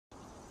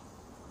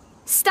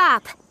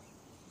Stop!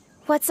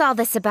 What's all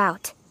this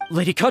about?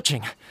 Lady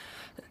Keqing,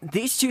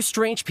 these two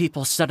strange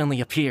people suddenly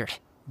appeared.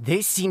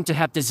 They seem to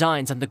have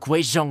designs on the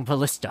Qixing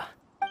ballista.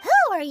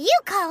 Who are you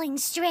calling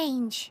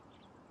strange?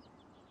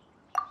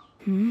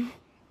 You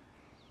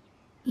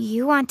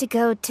want to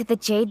go to the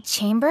Jade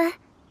Chamber?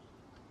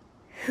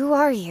 Who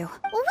are you?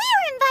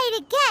 We're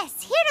invited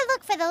guests here to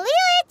look for the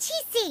Liyue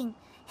Qixing.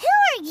 Who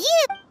are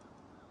you?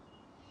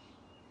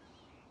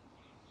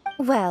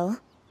 Well,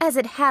 as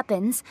it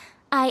happens,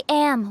 I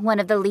am one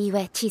of the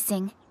Liyue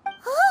Qixing.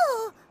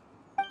 Who?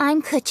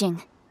 I'm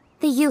Keqing,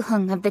 the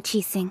Yuheng of the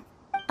Qixing.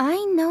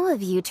 I know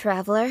of you,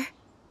 traveler.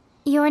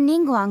 You're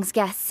Ningguang's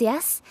guests,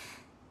 yes?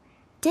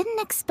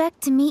 Didn't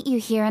expect to meet you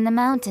here in the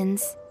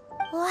mountains.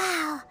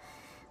 Wow.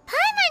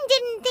 Paimon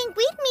didn't think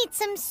we'd meet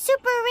some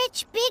super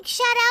rich big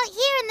shot out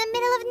here in the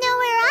middle of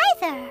nowhere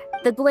either.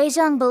 The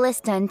Qixing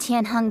ballista in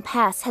Tianheng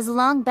Pass has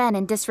long been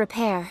in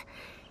disrepair.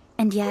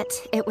 And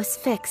yet, it was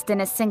fixed in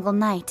a single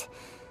night.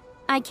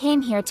 I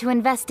came here to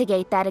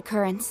investigate that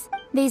occurrence.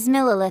 These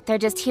Millilith are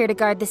just here to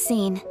guard the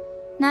scene,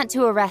 not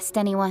to arrest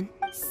anyone.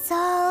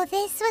 So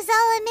this was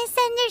all a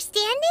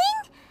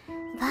misunderstanding?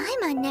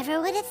 Paimon never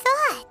would have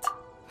thought.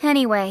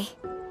 Anyway,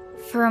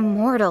 for a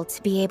mortal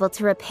to be able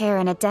to repair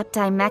an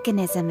Adepti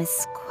mechanism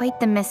is quite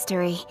the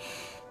mystery.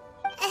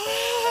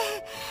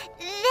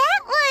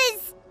 That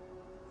was...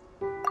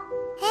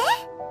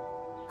 Huh?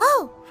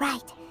 Oh,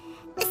 right.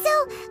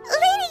 So,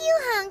 Lady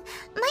Yuheng,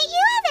 might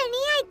you have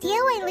any idea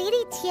why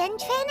Lady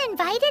Tianquan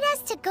invited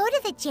us to go to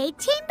the Jade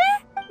Chamber?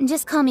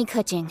 Just call me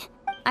Keqing.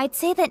 I'd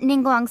say that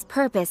Ningguang's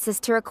purpose is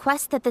to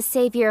request that the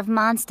savior of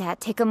Mondstadt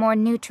take a more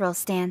neutral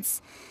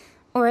stance.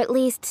 Or at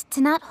least,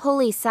 to not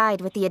wholly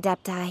side with the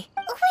Adepti.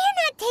 We're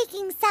not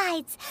taking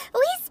sides.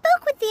 We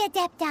spoke with the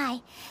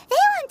Adepti. They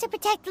want to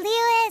protect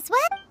Liyue as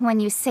well. When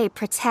you say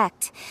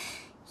protect,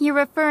 you're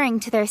referring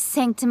to their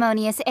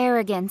sanctimonious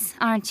arrogance,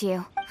 aren't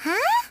you?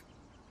 Huh?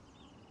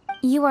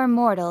 You are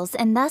mortals,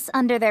 and thus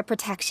under their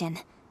protection.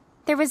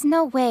 There was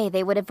no way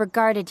they would have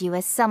regarded you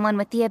as someone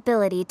with the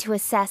ability to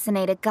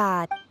assassinate a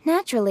god.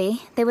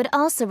 Naturally, they would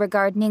also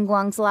regard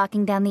Ningguang's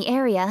locking down the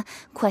area,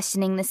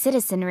 questioning the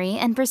citizenry,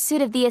 and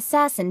pursuit of the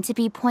assassin to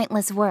be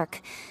pointless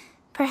work.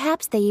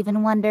 Perhaps they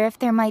even wonder if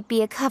there might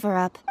be a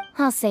cover-up.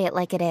 I'll say it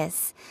like it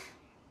is.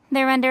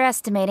 They're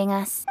underestimating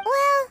us.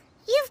 Well,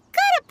 you've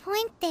got a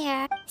point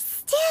there.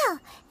 Still,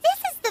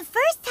 this is the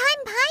first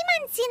time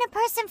Paimon's seen a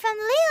person from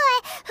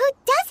Liyue who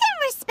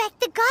doesn't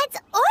respect the gods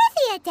or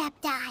the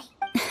Adepti.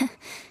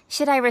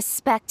 Should I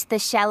respect the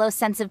shallow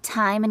sense of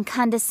time and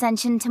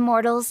condescension to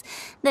mortals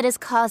that has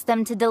caused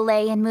them to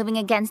delay in moving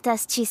against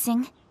us,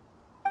 Qixing?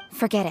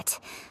 Forget it.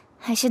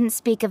 I shouldn't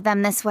speak of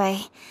them this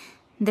way.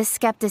 This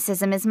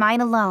skepticism is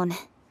mine alone,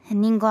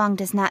 and Ningguang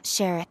does not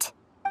share it.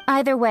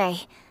 Either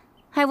way,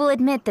 I will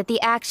admit that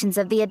the actions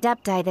of the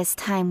Adepti this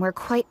time were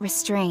quite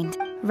restrained.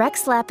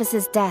 Rex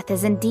Lapis's death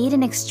is indeed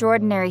an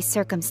extraordinary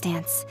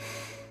circumstance.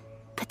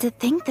 But to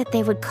think that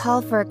they would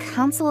call for a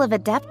council of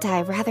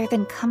Adepti rather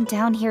than come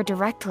down here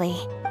directly.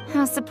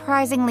 How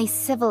surprisingly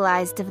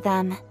civilized of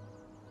them.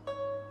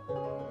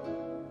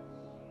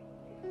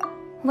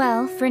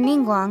 Well, for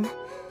Ningguang,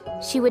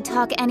 she would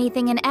talk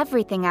anything and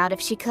everything out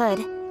if she could.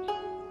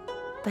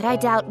 But I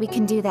doubt we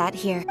can do that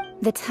here.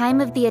 The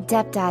time of the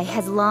Adepti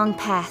has long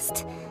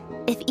passed.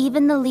 If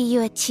even the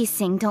Liyue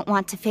Qixing don't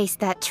want to face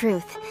that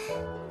truth,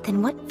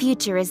 then what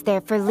future is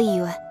there for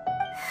Liyue?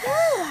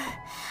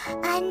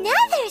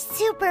 Another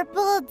super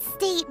bold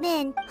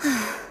statement.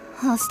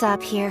 I'll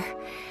stop here.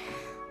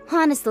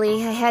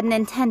 Honestly, I hadn't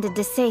intended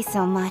to say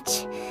so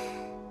much.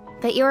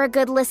 But you're a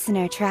good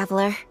listener,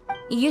 traveler.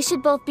 You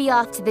should both be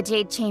off to the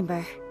Jade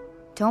Chamber.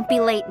 Don't be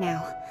late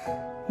now.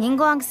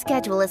 Ningguang's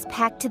schedule is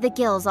packed to the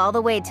gills all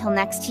the way till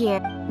next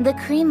year. The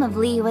cream of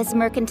Liyue's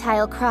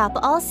mercantile crop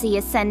all see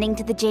ascending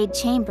to the Jade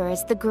Chamber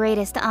as the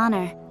greatest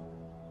honor.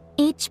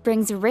 Each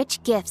brings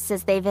rich gifts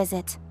as they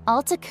visit,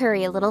 all to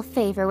curry a little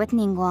favor with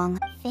Ningguang.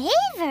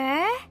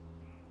 Favor?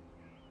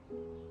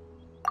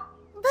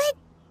 But...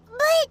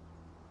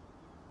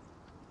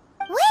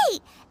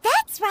 Wait,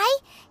 that's right!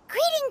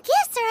 Greeting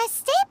gifts are a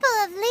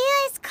staple of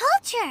Liyue's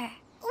culture.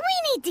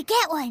 We need to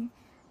get one.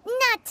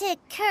 Not to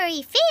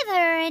curry favor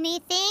or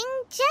anything,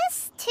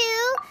 just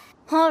to...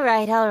 All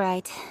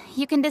right.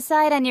 You can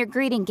decide on your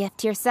greeting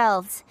gift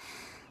yourselves.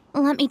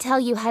 Let me tell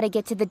you how to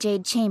get to the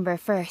Jade Chamber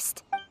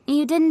first.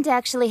 You didn't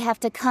actually have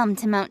to come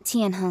to Mount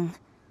Tianheng.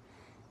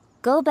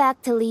 Go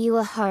back to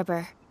Liyue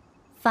Harbor.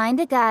 Find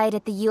a guide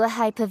at the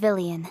Yuehai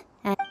Pavilion.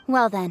 And,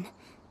 well then,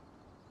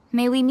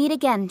 may we meet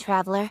again,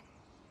 traveler.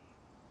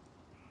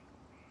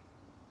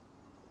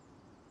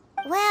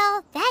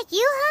 Well, that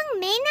Yuheng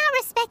may not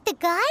respect the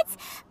gods,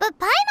 but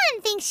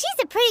Paimon thinks she's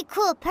a pretty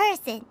cool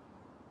person.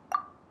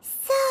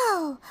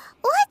 So,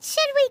 what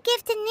should we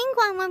give to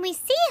Ningguang when we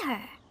see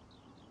her?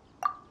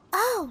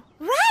 Oh,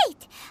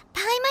 right!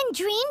 Paimon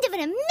dreamed of an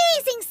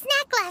amazing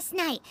snack last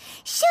night.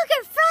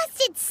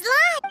 Sugar-frosted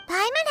slime!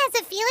 Paimon has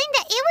a feeling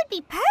that it would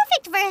be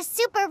perfect for a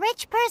super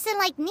rich person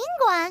like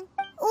Ningguang.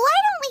 Why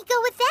don't we go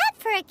with that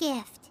for a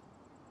gift?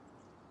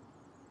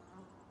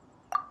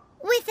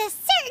 With With a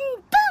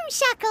certain boom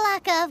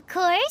shakalaka, of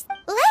course.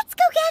 Let's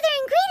go gather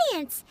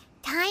ingredients.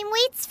 Time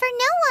waits for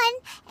no one,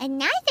 and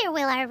neither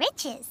will our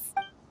riches.